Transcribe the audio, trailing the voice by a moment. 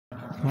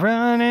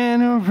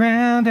Running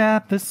around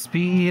at the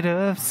speed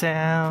of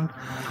sound.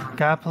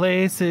 Got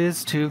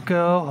places to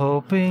go,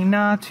 hoping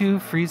not to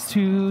freeze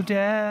to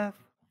death.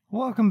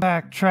 Welcome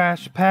back,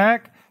 Trash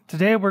Pack.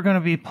 Today we're going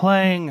to be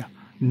playing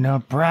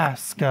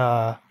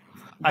Nebraska.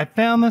 I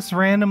found this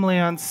randomly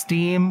on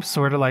Steam,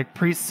 sort of like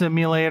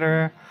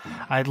pre-simulator.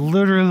 I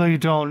literally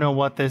don't know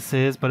what this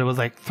is, but it was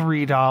like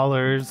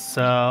 $3,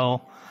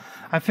 so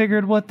I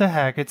figured, what the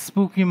heck, it's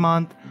spooky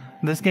month.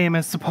 This game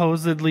is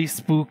supposedly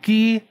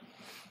spooky,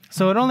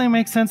 so it only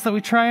makes sense that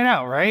we try it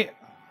out, right?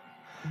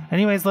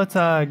 Anyways, let's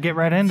get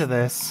right into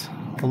this.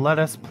 Let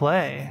us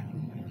play.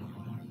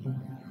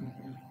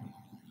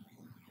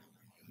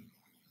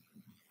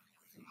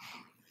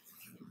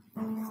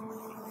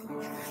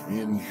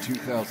 In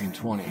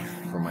 2020,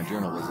 for my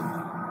journalism,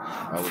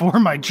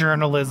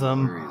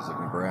 areas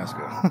of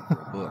Nebraska, for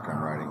a book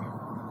I'm writing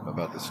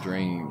about the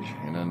strange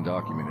and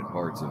undocumented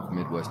parts of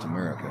Midwest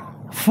America.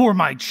 For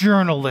my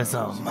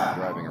journalism.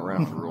 Driving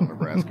around rural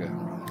Nebraska,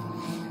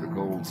 the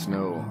cold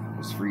snow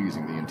was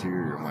freezing the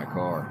interior of my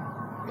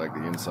car like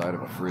the inside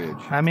of a fridge.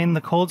 I mean,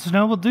 the cold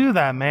snow will do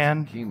that,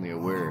 man. Keenly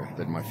aware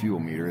that my fuel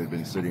meter had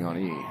been sitting on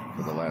E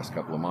for the last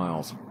couple of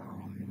miles.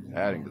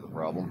 Adding to the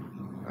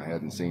problem, I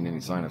hadn't seen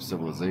any sign of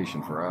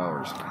civilization for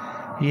hours.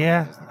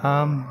 Yeah,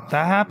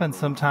 that happens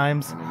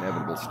sometimes. An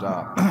inevitable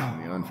stop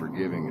in the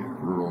unforgiving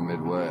rural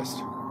Midwest.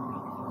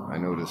 I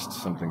noticed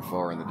something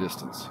far in the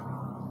distance.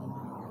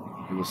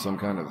 It was some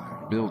kind of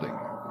building,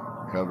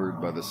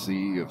 covered by the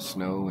sea of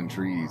snow and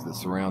trees that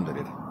surrounded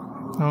it.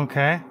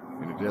 Okay.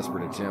 In a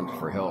desperate attempt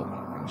for help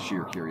and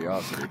sheer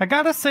curiosity, I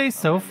gotta say,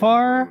 so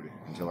far,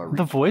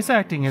 the voice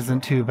acting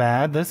isn't too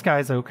bad. This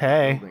guy's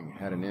okay. The building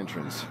had an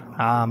entrance.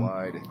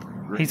 Wide,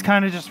 He's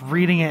kind of just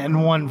reading it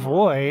in one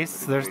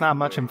voice. There's not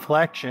much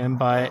inflection,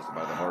 but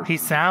he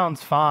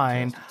sounds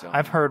fine.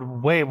 I've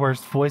heard way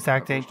worse voice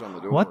acting.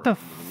 What the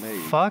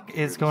fuck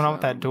is going on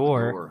with that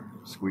door?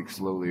 Squeaked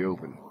slowly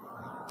open.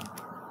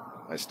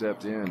 I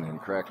stepped in and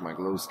cracked my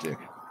glow stick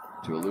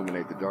to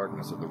illuminate the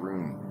darkness of the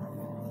room.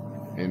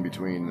 In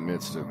between the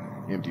midst of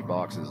empty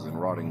boxes and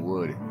rotting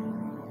wood,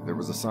 there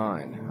was a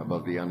sign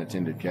above the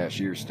unattended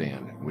cashier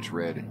stand which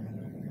read,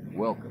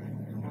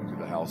 "Welcome to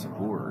the House of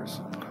Horrors."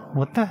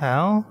 What the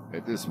hell?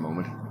 At this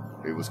moment,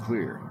 it was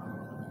clear.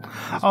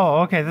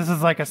 Oh, okay, this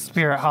is like a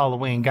Spirit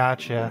Halloween,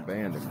 gotcha.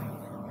 Abandoned.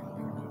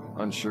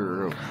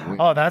 Unsure of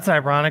Oh, that's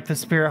ironic. The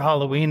Spirit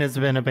Halloween has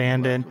been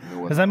abandoned.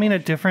 Does that mean a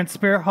different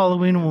Spirit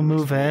Halloween will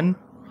move in?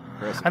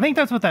 I think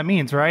that's what that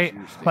means, right?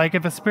 Like,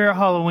 if a Spirit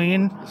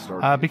Halloween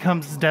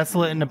becomes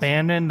desolate and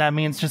abandoned, that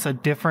means just a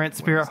different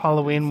Spirit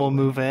Halloween will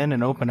move in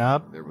and open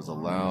up. There was a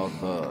loud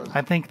buzz.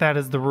 I think that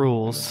is the The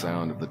rules.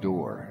 sound of the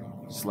door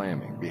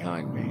slamming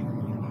behind me.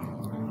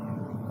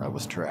 I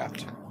was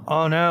trapped.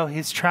 Oh no,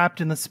 he's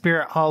trapped in the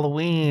Spirit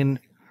Halloween.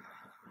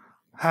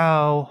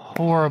 How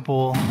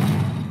horrible.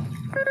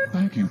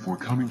 Thank you for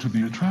coming to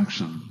the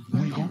attraction.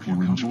 We hope you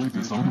enjoy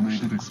this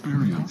automated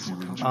experience.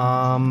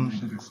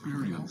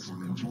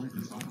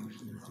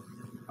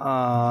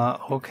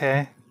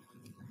 Okay.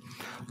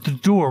 The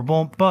door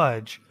won't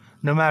budge,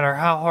 no matter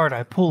how hard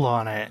I pull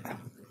on it.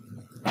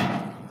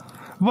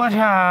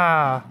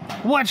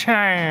 Watch-ham!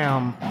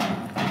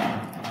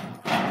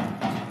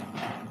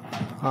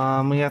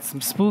 We got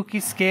some spooky,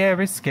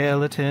 scary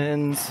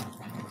skeletons.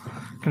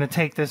 Gonna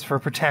take this for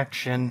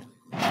protection.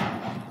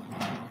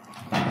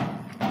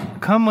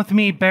 Come with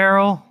me,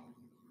 Barrel.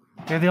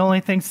 You're the only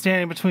thing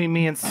standing between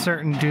me and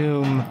certain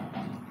doom.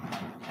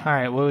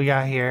 Alright, what we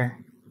got here?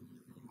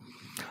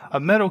 A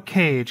metal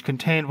cage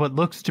contained what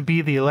looks to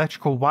be the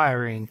electrical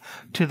wiring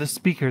to the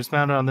speakers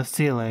mounted on the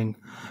ceiling.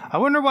 I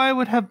wonder why it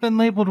would have been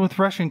labeled with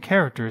Russian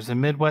characters in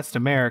Midwest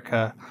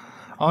America.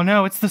 Oh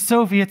no, it's the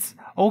Soviets!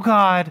 Oh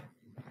god!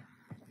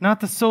 Not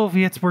the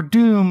Soviets, we're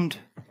doomed!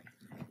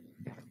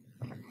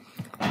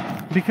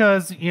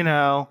 Because, you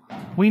know,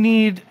 we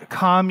need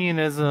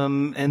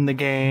communism in the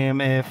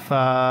game if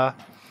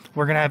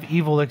we're gonna have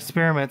evil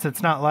experiments.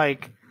 It's not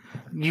like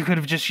you could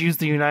have just used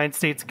the United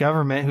States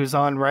government, who's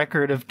on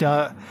record of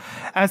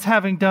as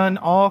having done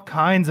all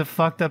kinds of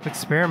fucked up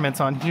experiments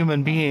on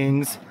human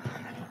beings,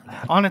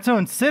 on its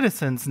own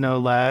citizens, no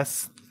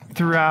less,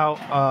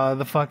 throughout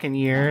the fucking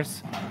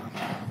years.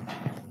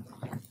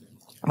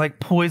 Like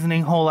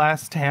poisoning whole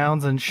ass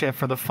towns and shit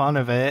for the fun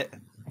of it.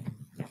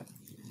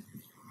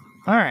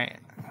 Alright.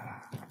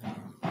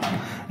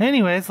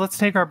 Anyways, let's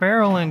take our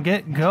barrel and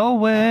get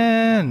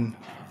going.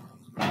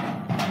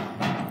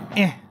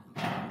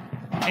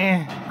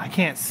 I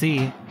can't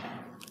see.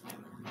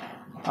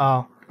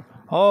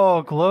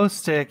 Oh, glow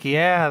stick.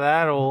 Yeah,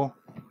 that'll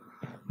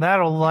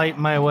light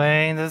my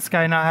way. Does this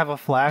guy not have a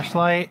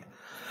flashlight?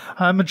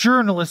 I'm a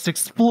journalist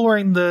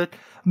exploring the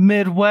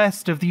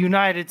Midwest of the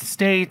United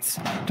States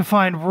to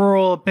find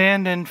rural,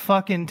 abandoned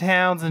fucking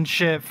towns and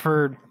shit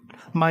for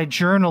my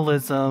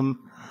journalism.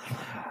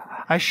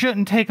 I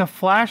shouldn't take a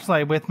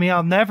flashlight with me.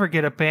 I'll never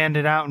get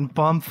abandoned out in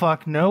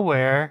bumfuck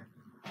nowhere.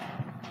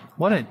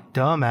 What a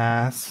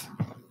dumbass.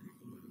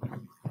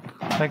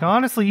 Like,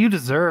 honestly, you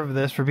deserve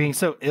this for being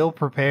so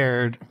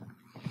ill-prepared.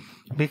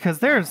 Because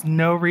there's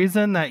no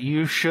reason that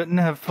you shouldn't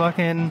have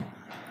fucking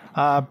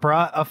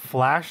brought a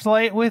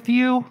flashlight with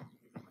you.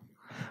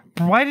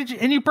 Why did you?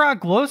 And you brought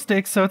glow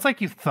sticks, so it's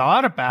like you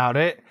thought about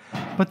it.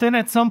 But then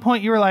at some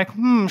point you were like,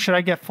 should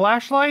I get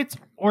flashlights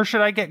or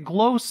should I get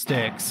glow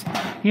sticks?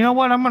 You know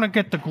what? I'm going to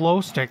get the glow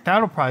stick.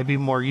 That'll probably be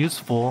more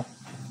useful.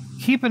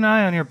 Keep an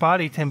eye on your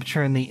body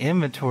temperature in the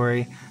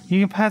inventory. You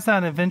can pass out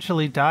and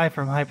eventually die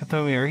from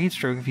hypothermia or heat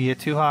stroke if you get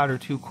too hot or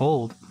too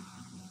cold.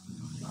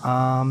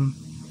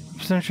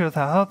 Percent sure with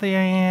how healthy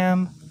I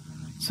am.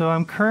 So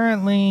I'm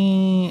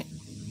currently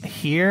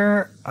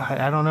here.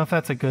 I don't know if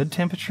that's a good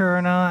temperature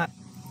or not.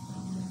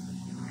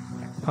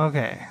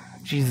 Okay.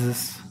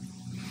 Jesus.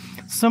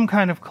 Some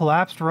kind of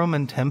collapsed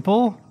Roman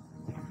temple.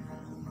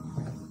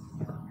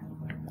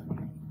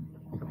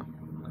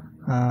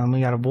 We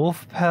got a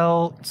wolf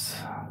pelt.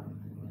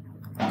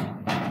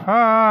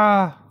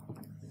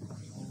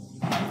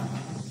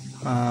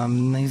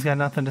 He's got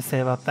nothing to say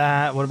about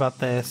that. What about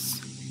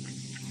this?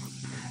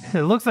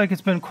 It looks like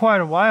it's been quite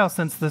a while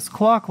since this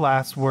clock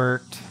last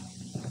worked.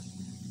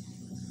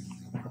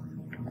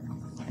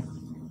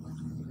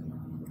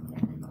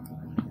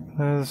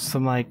 There's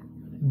some, like,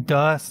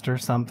 dust or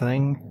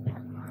something.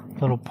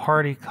 Little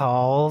party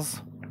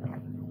calls.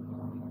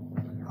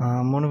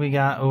 What do we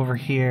got over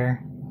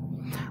here?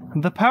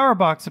 The power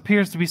box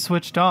appears to be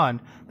switched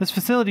on. This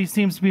facility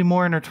seems to be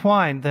more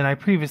intertwined than I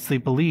previously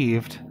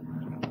believed.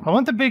 I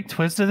want the big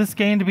twist of this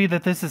game to be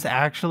that this is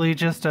actually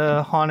just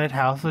a haunted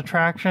house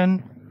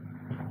attraction,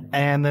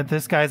 and that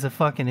this guy's a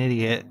fucking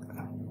idiot.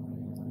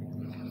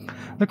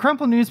 The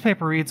crumpled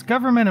newspaper reads,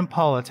 "Government and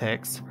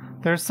Politics.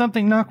 There's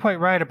something not quite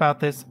right about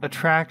this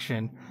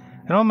attraction.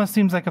 It almost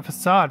seems like a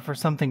facade for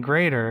something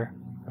greater."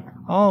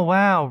 Oh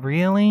wow,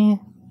 really?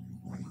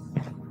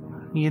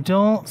 You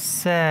don't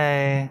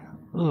say.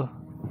 Ooh.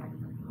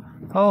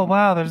 Oh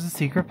wow, there's a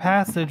secret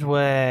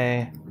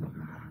passageway.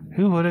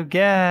 Who would have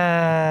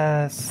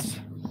guessed?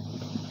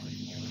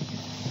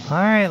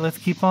 Alright, let's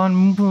keep on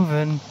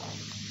moving.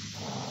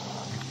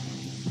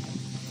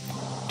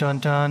 Dun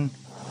dun.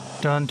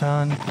 Dun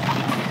dun.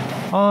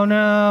 Oh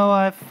no,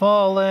 I've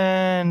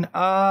fallen.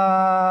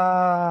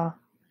 Ah.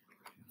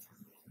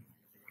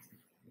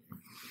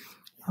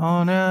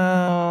 Oh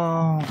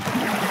no.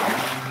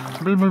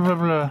 Blah, blah, blah,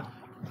 blah.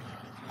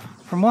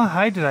 From what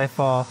height did I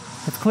fall?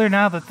 It's clear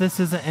now that this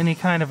isn't any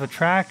kind of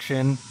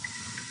attraction.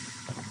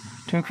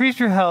 To increase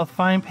your health,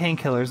 find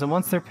painkillers, and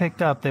once they're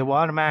picked up, they will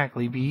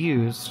automatically be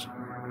used.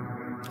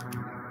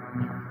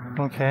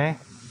 Okay.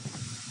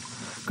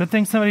 Good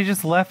thing somebody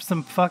just left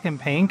some fucking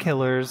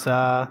painkillers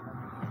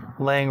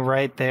laying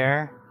right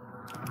there.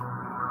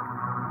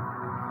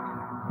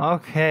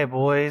 Okay,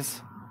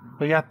 boys.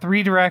 We got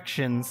 3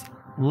 directions.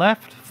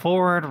 Left,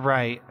 forward,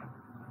 right.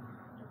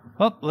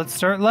 Oh, let's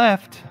start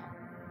left.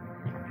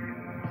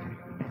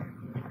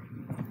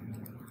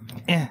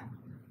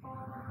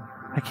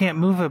 I can't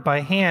move it by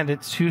hand,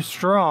 it's too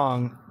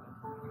strong.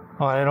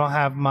 Oh, I don't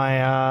have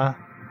my, I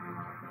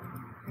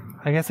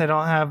guess I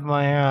don't have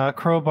my,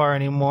 crowbar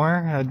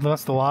anymore. I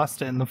must have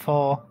lost it in the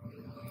fall.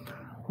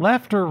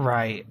 Left or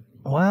right?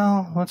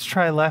 Well, let's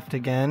try left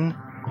again.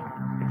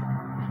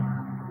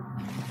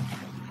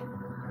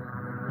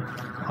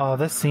 Oh,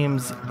 this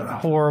seems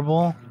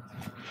horrible.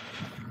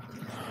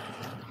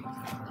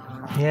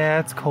 Yeah,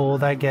 it's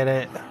cold, I get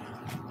it.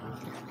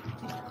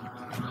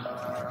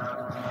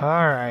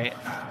 Alright.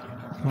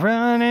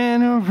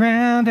 Running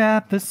around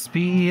at the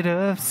speed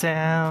of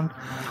sound.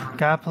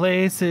 Got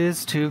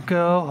places to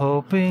go,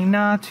 hoping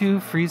not to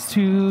freeze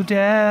to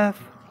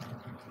death.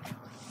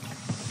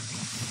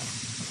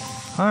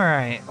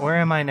 Alright, where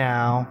am I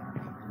now?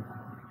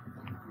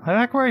 Am I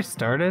back where I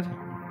started?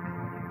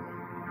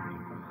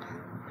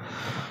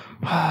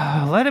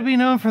 Let it be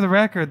known for the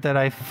record that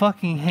I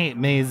fucking hate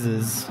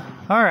mazes.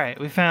 Alright,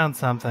 we found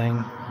something.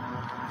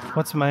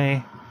 What's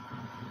my...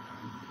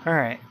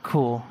 Alright,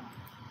 cool.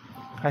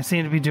 I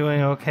seem to be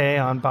doing okay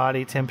on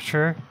body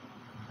temperature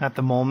at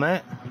the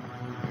moment.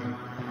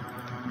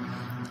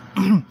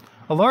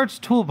 A large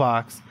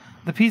toolbox.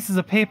 The pieces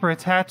of paper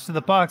attached to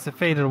the box have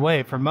faded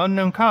away from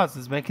unknown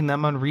causes, making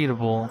them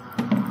unreadable.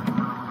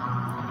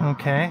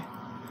 Okay.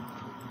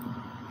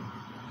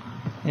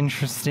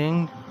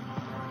 Interesting.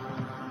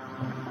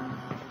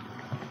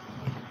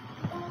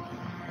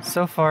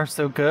 So far,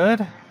 so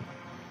good.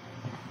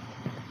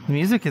 The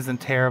music isn't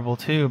terrible,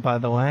 too, by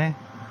the way.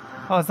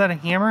 Oh, is that a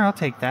hammer? I'll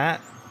take that.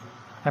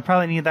 I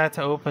probably need that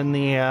to open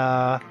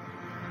the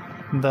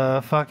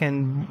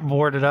fucking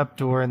boarded up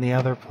door in the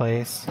other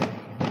place.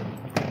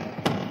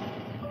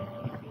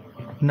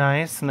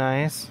 Nice,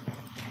 nice.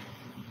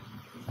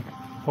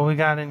 What we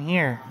got in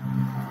here?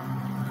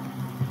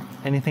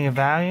 Anything of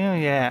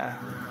value? Yeah.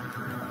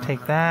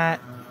 Take that.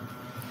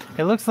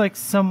 It looks like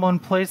someone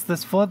placed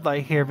this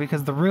floodlight here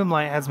because the room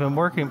light has been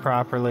working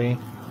properly.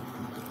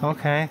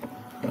 Okay.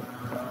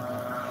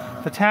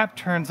 The tap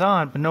turns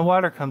on, but no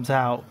water comes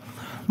out.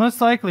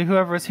 Most likely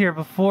whoever was here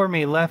before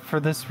me left for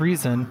this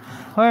reason.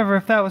 However,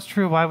 if that was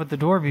true, why would the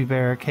door be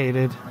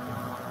barricaded?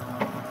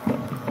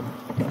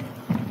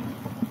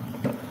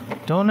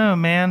 Don't know,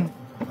 man.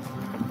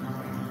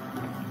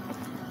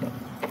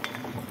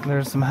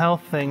 There's some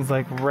health things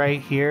like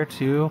right here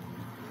too.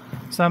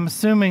 So I'm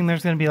assuming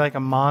there's going to be like a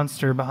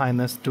monster behind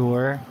this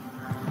door.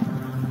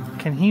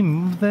 Can he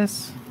move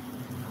this?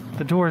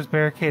 The door is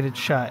barricaded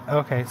shut.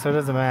 Okay, so it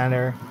doesn't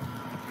matter.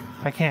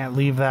 I can't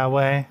leave that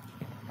way.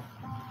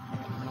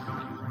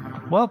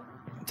 Well,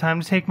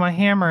 time to take my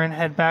hammer and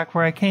head back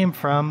where I came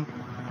from.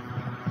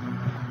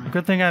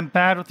 Good thing I'm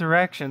bad with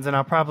directions and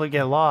I'll probably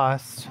get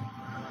lost.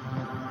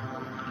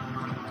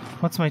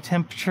 What's my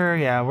temperature?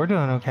 Yeah, we're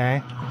doing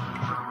okay.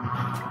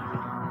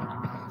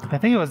 I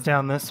think it was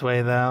down this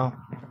way though.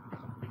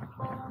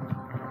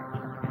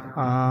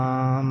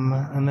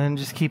 And then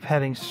just keep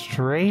heading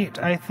straight,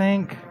 I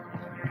think.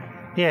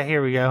 Yeah,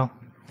 here we go.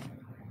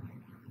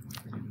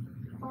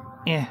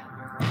 Yeah.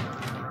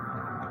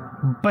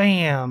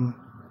 Bam!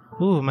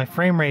 Ooh, my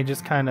frame rate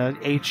just kind of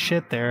ate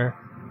shit there.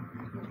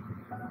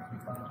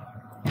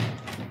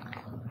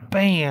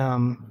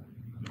 Bam!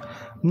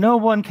 No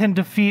one can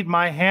defeat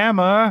my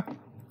hammer!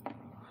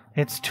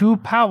 It's too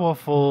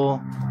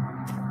powerful.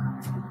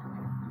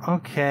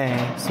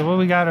 Okay, so what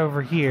we got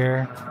over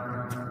here?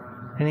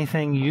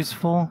 Anything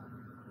useful?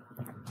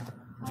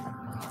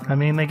 I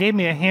mean, they gave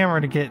me a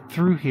hammer to get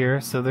through here,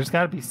 so there's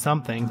got to be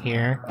something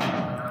here.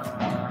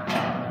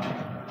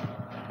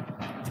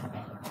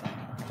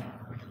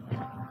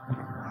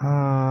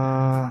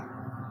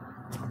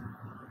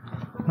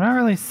 I'm not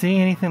really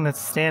seeing anything that's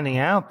standing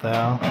out,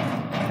 though.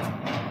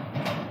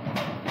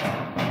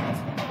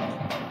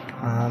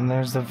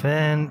 There's a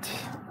vent.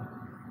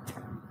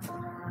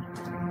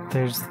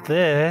 There's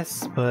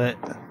this, but...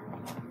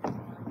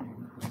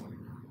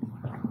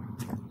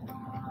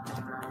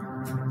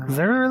 Is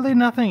there really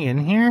nothing in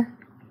here?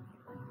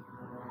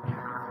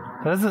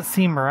 That doesn't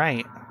seem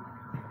right.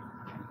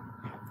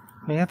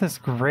 We got this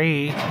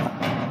grate.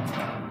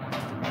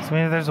 So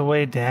maybe there's a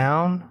way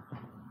down?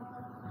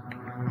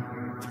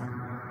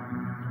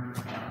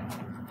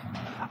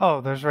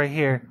 Oh, there's right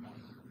here.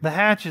 The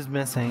hatch is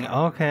missing.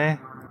 Okay.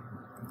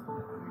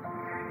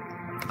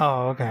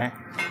 Oh, okay.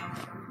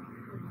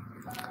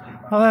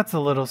 Well, that's a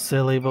little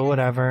silly, but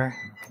whatever.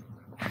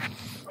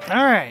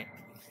 Alright.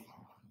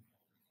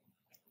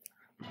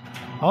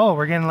 Oh,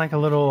 we're getting like a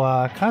little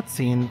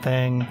cutscene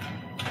thing.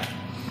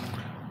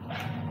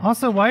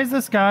 Also, why is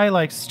this guy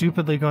like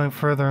stupidly going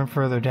further and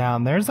further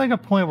down? There's like a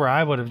point where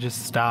I would have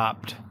just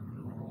stopped.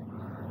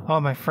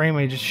 Oh, my frame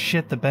rate just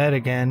shit the bed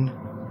again.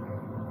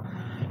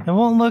 It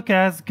won't look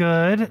as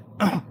good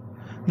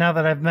now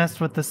that I've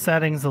messed with the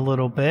settings a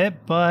little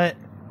bit, but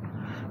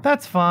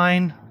that's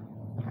fine.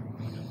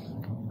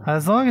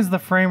 As long as the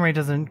frame rate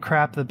doesn't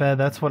crap the bed,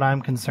 that's what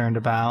I'm concerned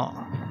about.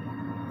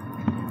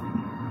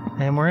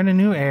 And we're in a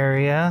new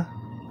area.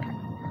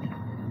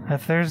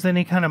 If there's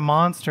any kind of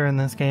monster in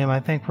this game, I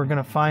think we're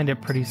gonna find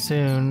it pretty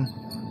soon.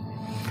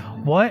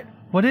 What?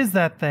 What is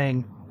that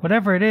thing?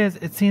 Whatever it is,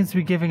 it seems to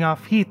be giving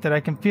off heat that I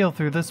can feel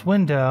through this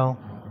window.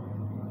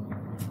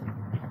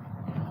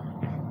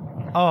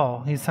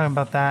 Oh, he's talking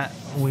about that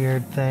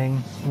weird thing.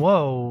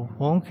 Whoa,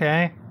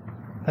 okay.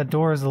 That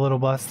door is a little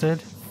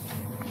busted.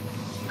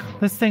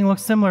 This thing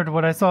looks similar to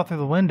what I saw through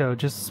the window,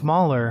 just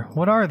smaller.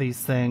 What are these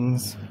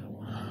things?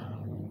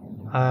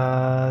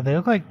 They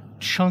look like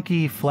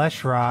chunky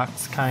flesh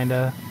rocks,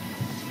 kinda.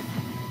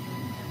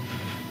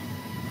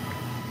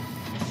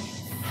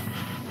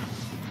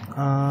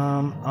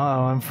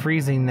 Uh-oh, I'm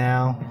freezing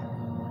now.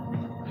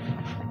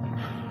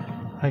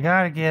 I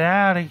gotta get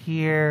out of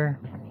here.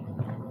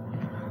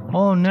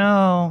 Oh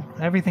no,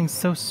 everything's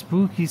so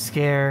spooky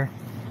scare.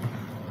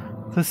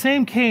 The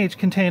same cage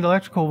contained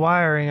electrical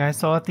wiring I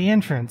saw at the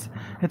entrance.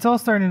 It's all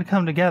starting to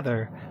come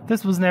together.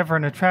 This was never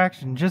an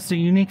attraction, just a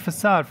unique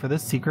facade for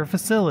this secret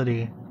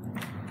facility.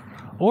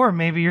 Or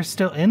maybe you're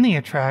still in the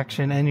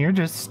attraction and you're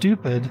just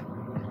stupid.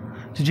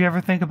 Did you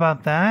ever think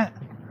about that?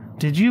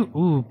 Did you?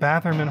 Ooh,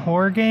 bathroom and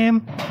horror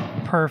game?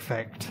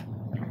 Perfect.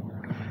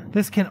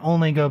 This can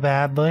only go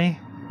badly.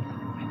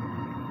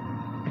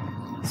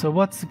 So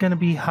what's gonna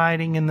be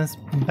hiding in this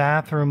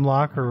bathroom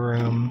locker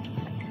room?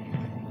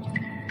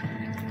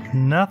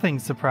 Nothing,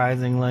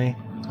 surprisingly.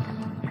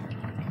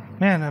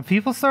 Man, have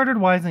people started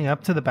wising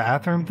up to the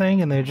bathroom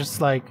thing and they just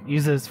like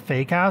use it as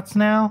fake outs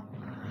now?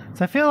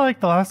 So I feel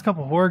like the last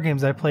couple horror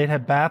games I played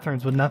had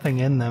bathrooms with nothing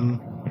in them.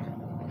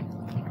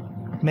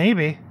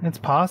 Maybe. It's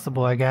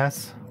possible, I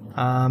guess.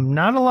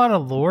 Not a lot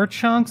of lore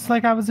chunks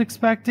like I was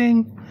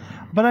expecting.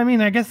 But I mean,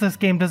 I guess this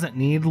game doesn't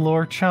need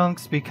lore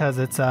chunks because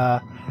it's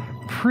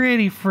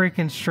pretty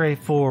freaking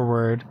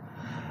straightforward.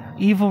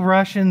 Evil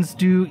Russians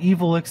do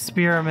evil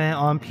experiment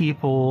on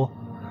people.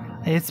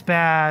 It's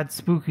bad,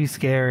 spooky,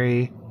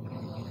 scary.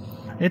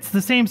 It's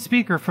the same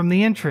speaker from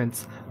the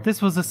entrance.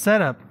 This was a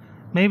setup.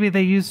 Maybe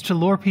they used to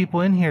lure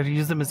people in here to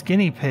use them as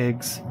guinea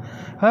pigs.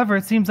 However,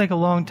 it seems like a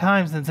long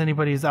time since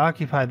anybody has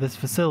occupied this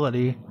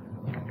facility.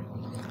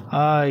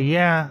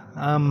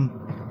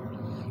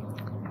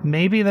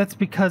 Maybe that's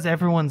because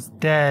everyone's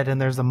dead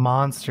and there's a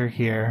monster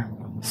here.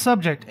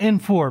 Subject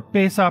N4,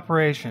 base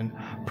operation.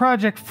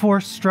 Project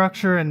Force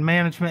Structure and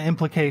Management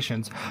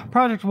Implications.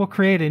 Project will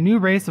create a new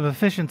race of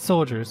efficient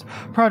soldiers.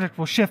 Project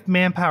will shift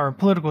manpower and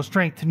political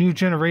strength to new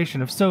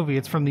generation of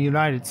Soviets from the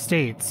United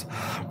States.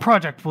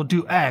 Project will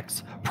do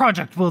X.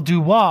 Project will do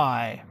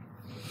Y.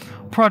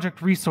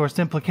 Project Resource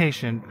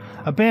Implication.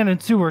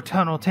 Abandoned sewer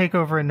tunnel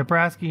takeover in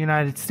Nebraska,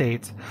 United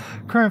States.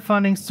 Current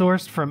funding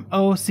sourced from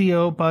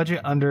OCO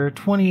budget under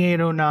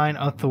 2809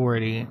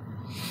 authority.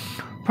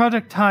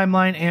 Project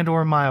timeline and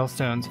or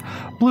milestones.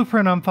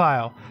 Blueprint on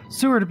file.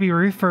 Sewer to be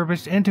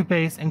refurbished into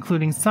base,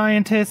 including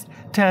scientist,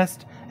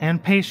 test,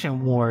 and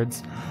patient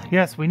wards.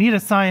 Yes, we need a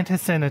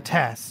scientist and a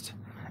test.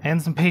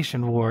 And some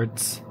patient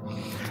wards.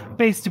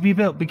 Base to be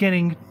built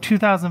beginning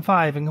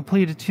 2005 and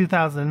completed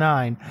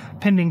 2009,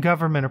 pending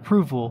government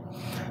approval.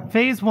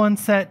 Phase 1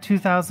 set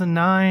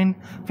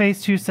 2009,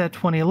 Phase 2 set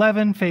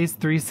 2011, Phase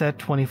 3 set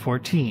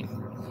 2014.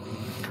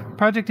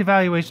 Project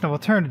evaluation of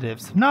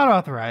alternatives. Not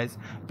authorized.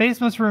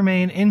 Base must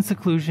remain in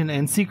seclusion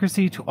and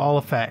secrecy to all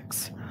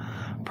effects.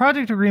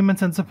 Project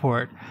agreements and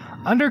support.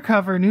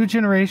 Undercover new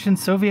generation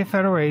Soviet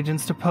federal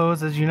agents to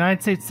pose as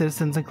United States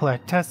citizens and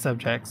collect test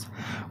subjects.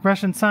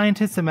 Russian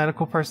scientists and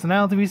medical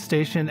personnel to be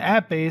stationed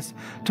at base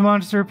to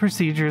monitor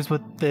procedures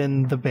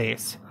within the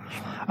base.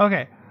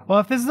 Okay, well,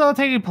 if this is all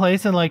taking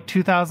place in like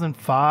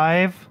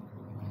 2005,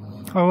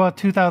 or well,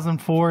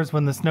 2004 is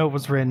when this note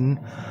was written.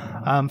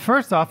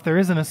 First off, there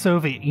isn't a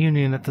Soviet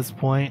Union at this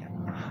point,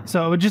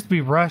 so it would just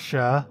be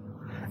Russia.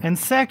 And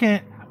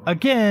second,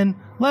 again,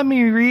 let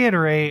me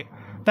reiterate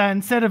that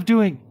instead of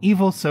doing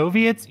evil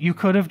Soviets, you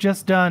could have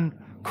just done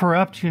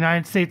corrupt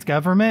United States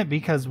government,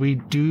 because we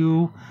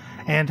do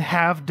and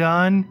have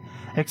done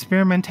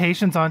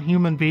experimentations on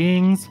human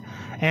beings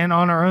and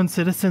on our own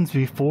citizens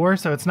before,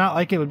 so it's not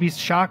like it would be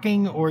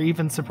shocking or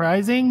even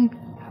surprising.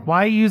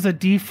 Why use a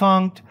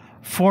defunct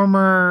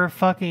former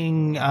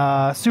fucking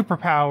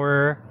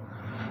superpower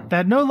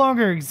that no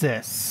longer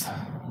exists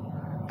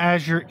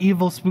as your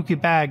evil spooky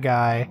bad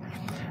guy?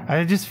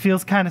 It just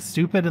feels kind of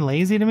stupid and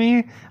lazy to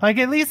me. Like,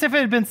 at least if it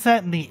had been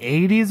set in the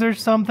 80s or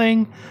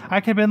something, I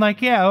could have been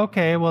like, yeah,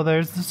 okay, well,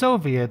 there's the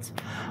Soviets.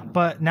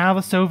 But now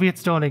the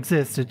Soviets don't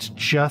exist. It's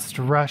just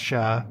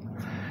Russia.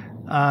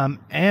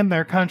 And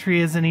their country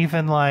isn't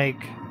even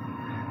like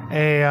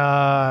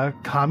a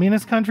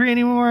communist country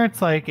anymore.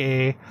 It's like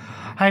a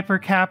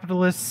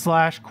hyper-capitalist /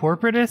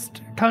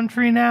 corporatist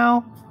country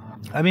now.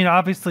 I mean,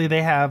 obviously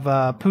they have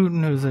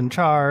Putin who's in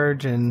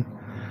charge, and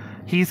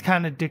he's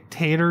kind of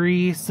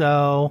dictatory,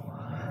 so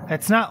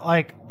it's not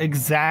like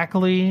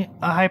exactly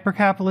a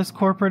hyper-capitalist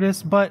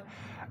corporatist, but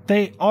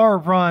they are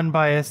run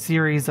by a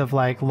series of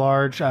like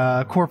large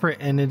corporate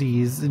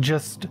entities,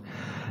 just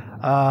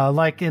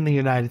like in the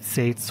United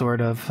States, sort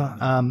of.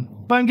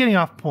 But I'm getting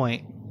off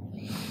point.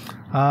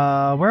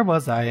 Where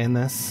was I in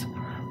this?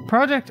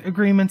 Project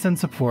agreements and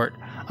support.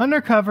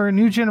 Undercover,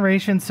 new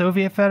generation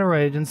Soviet federal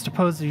agents to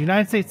pose as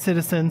United States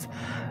citizens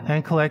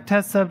and collect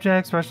test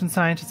subjects, Russian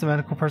scientists and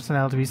medical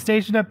personnel to be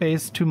stationed at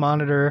base to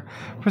monitor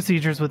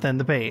procedures within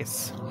the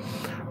base.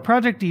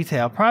 Project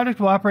detail.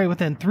 Project will operate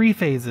within 3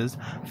 phases.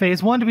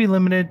 Phase 1 to be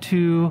limited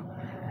to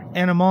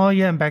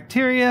animalia and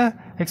bacteria.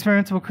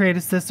 Experiments will create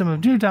a system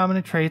of new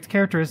dominant traits,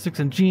 characteristics,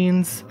 and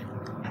genes.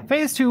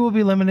 Phase 2 will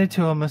be limited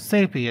to Homo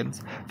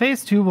sapiens.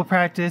 Phase 2 will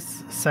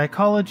practice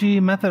psychology,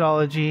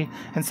 methodology,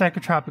 and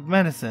psychotropic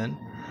medicine.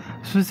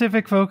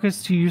 Specific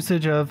focus to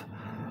usage of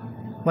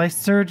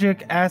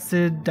lysergic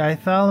acid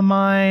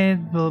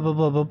diethylamide, blah blah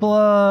blah blah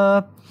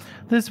blah.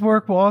 This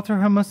work will alter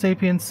Homo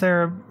sapiens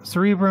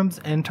cerebrums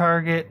and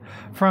target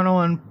frontal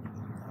and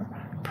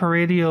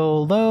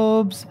parietal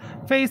lobes.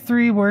 Phase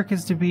 3 work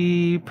is to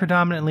be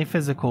predominantly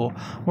physical.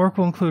 Work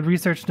will include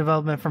research and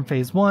development from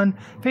Phase 1.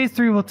 Phase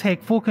 3 will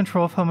take full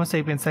control of Homo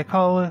sapiens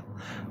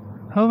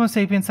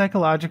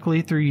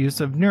psychologically through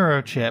use of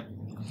neurochip.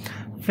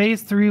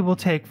 Phase 3 will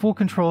take full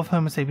control of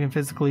Homo sapien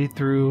physically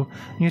through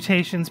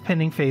mutations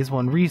pending Phase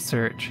 1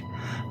 research.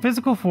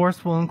 Physical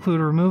force will include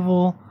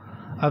removal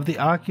of the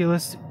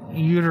oculus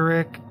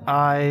uteric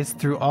eyes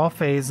through all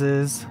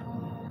phases.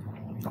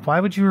 Why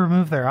would you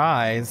remove their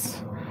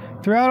eyes?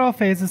 Throughout all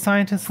phases,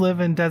 scientists live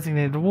in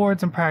designated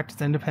wards and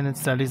practice independent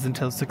studies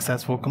until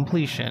successful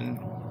completion.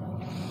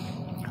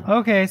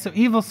 Okay, so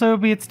evil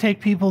Soviets take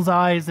people's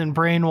eyes and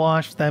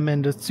brainwash them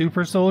into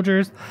super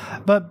soldiers,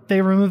 but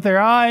they remove their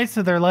eyes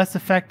so they're less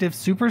effective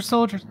super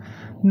soldiers?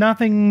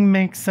 Nothing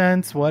makes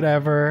sense,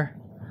 whatever.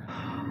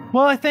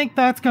 Well, I think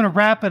that's going to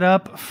wrap it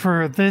up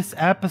for this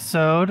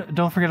episode.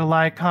 Don't forget to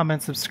like,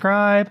 comment,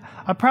 subscribe.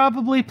 I'll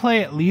probably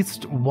play at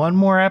least one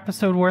more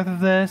episode worth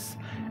of this,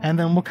 and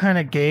then we'll kind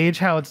of gauge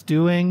how it's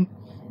doing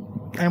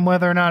and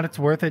whether or not it's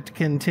worth it to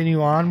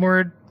continue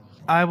onward.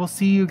 I will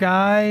see you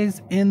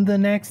guys in the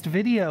next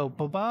video.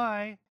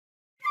 Bye-bye.